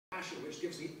passion, which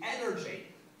gives the energy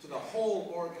to the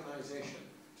whole organisation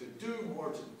to do more,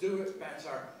 to do it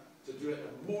better, to do it in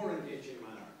a more engaging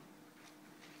manner.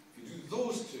 If you do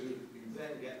those two, you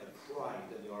then get the pride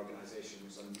in the organisation.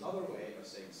 It's another way of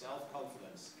saying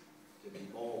self-confidence to be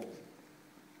bold.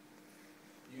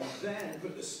 You then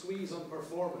put the squeeze on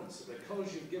performance,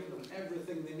 because you've given them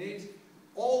everything they need.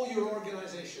 All your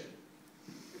organisation,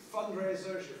 your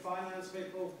fundraisers, your finance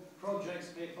people, projects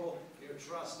people, your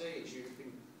trustees, you've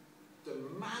been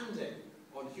demanding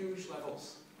on huge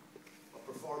levels of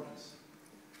performance.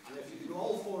 And if you do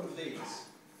all four of these,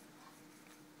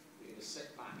 you can just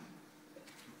sit back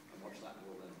and watch that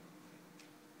roll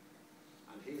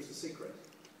in. And here's the secret.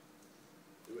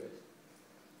 Do it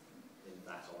in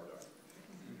that order.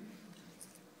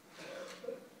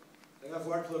 I think I've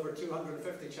worked with over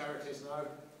 250 charities now.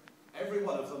 Every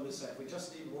one of them has said, we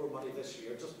just need more money this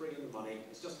year, just bring in the money,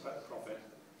 it's just about the profit.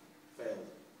 Failed.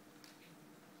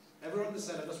 Everyone has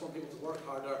said, I just want people to work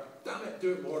harder, damn it,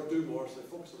 do more, so they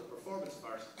focus on the performance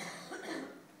first.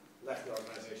 Left the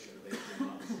organisation in 18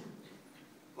 months.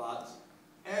 But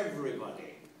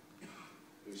everybody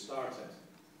who started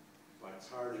by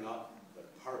turning up the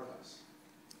purpose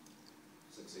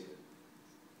succeeded.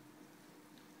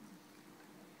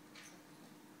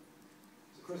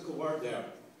 It's a critical word there,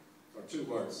 or two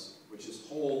words, which is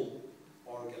whole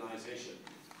organisation.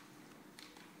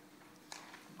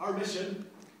 Our mission,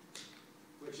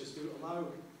 which is to allow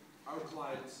our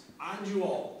clients and you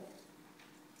all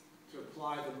to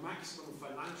apply the maximum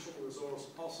financial resource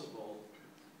possible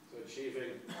to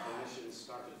achieving our mission,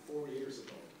 started 4 years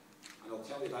ago. And I'll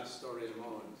tell you that story in a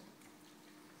moment.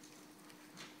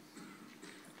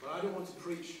 But I don't want to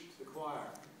preach to the choir,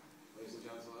 ladies and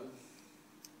gentlemen.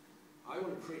 I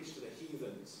want to preach to the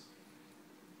heathens.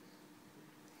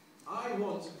 I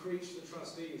want to preach to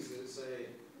trustees that say,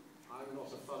 I'm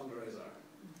not a fundraiser.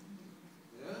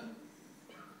 Yeah?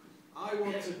 I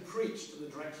want to preach to the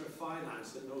director of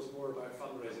finance that knows more about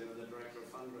fundraising than the director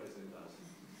of fundraising does.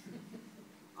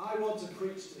 I want to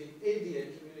preach to the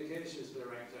idiot communications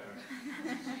director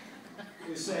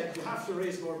who said, you have to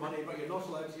raise more money, but you're not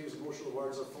allowed to use emotional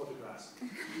words or photographs.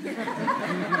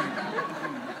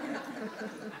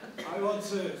 I want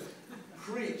to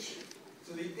preach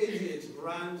to the idiot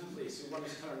brand police who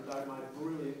once turned down my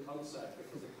brilliant concept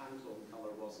because the Pantone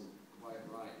colour wasn't quite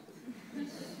right.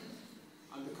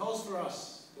 And because for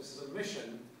us, this is a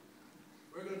mission,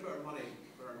 we're going to put our money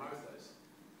where our mouth is.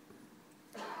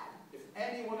 If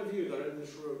any one of you that are in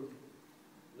this room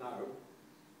now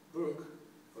book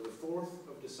for the 4th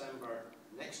of December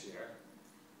next year,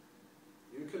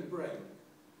 you can bring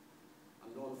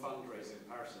a non-fundraising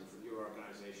person from your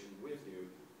organisation with you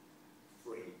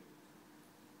free.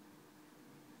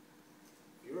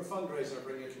 If you're a fundraiser,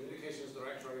 bring your communications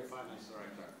director or your finance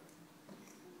director.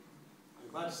 I'm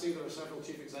glad to see there are several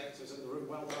chief executives in the room.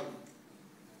 Well done.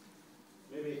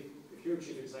 Maybe if your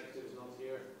chief executive is not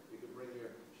here, you could bring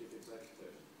your chief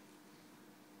executive.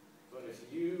 But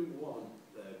if you want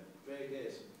the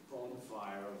biggest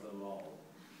bonfire of them all,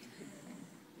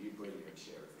 you bring your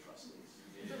chair of trustees.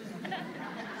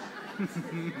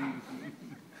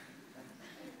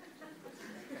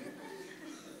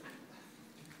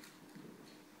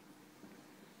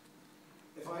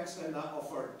 If I extend that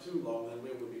offer too long, then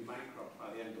we will be bankrupt by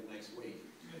the end of next week.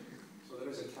 So there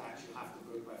is a catch. You'll have to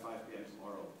book by 5 PM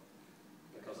tomorrow,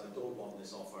 because I don't want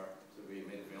this offer to be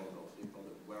made available to people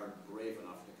that weren't brave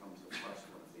enough to come to the first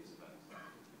one of these events.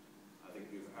 I think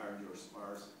you've earned your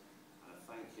spurs, and I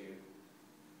thank you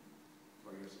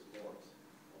for your support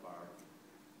of our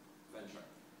venture.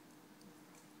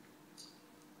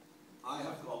 I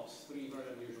have got 3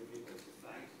 very unusual people to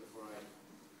thank before I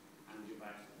hand you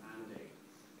back to Andy.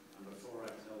 And before I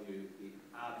tell you the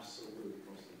absolute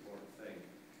most important thing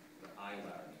that I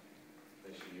learned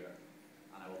this year,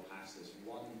 and I will pass this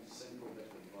one simple bit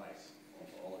of advice on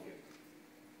to all of you.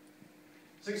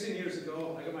 16 years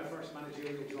ago, I got my first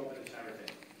managerial job in a charity.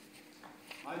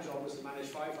 My job was to manage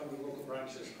 500 local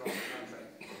branches across the country.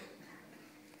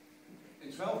 In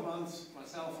 12 months,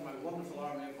 myself and my wonderful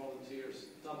army of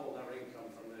volunteers doubled our income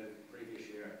from the previous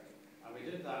year. And we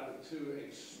did that with 2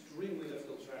 extremely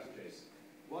difficult strategies.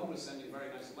 One was sending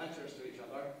very nice letters to each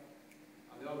other,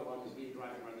 and the other one was me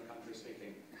driving around the country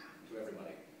speaking to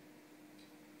everybody.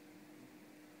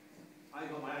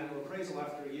 I got my annual appraisal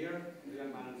after a year, a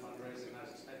young man in fundraising, and I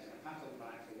was expecting a pat on the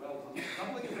back for well done.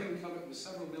 Doubling of income, it was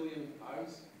several £million.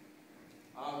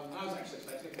 And I was actually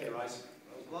expecting a pay rise.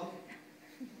 That was blunt.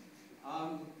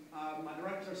 My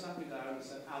director sat me down and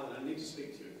said, Alan, I need to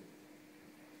speak to you.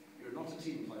 You're not a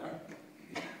team player.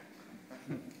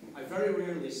 I very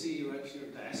rarely see you at your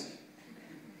desk.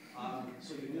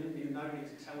 So you now need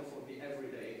to telephone me every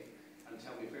day and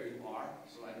tell me where you are,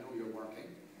 so I know you're working.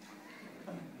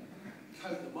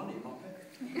 Count the money, Muppet.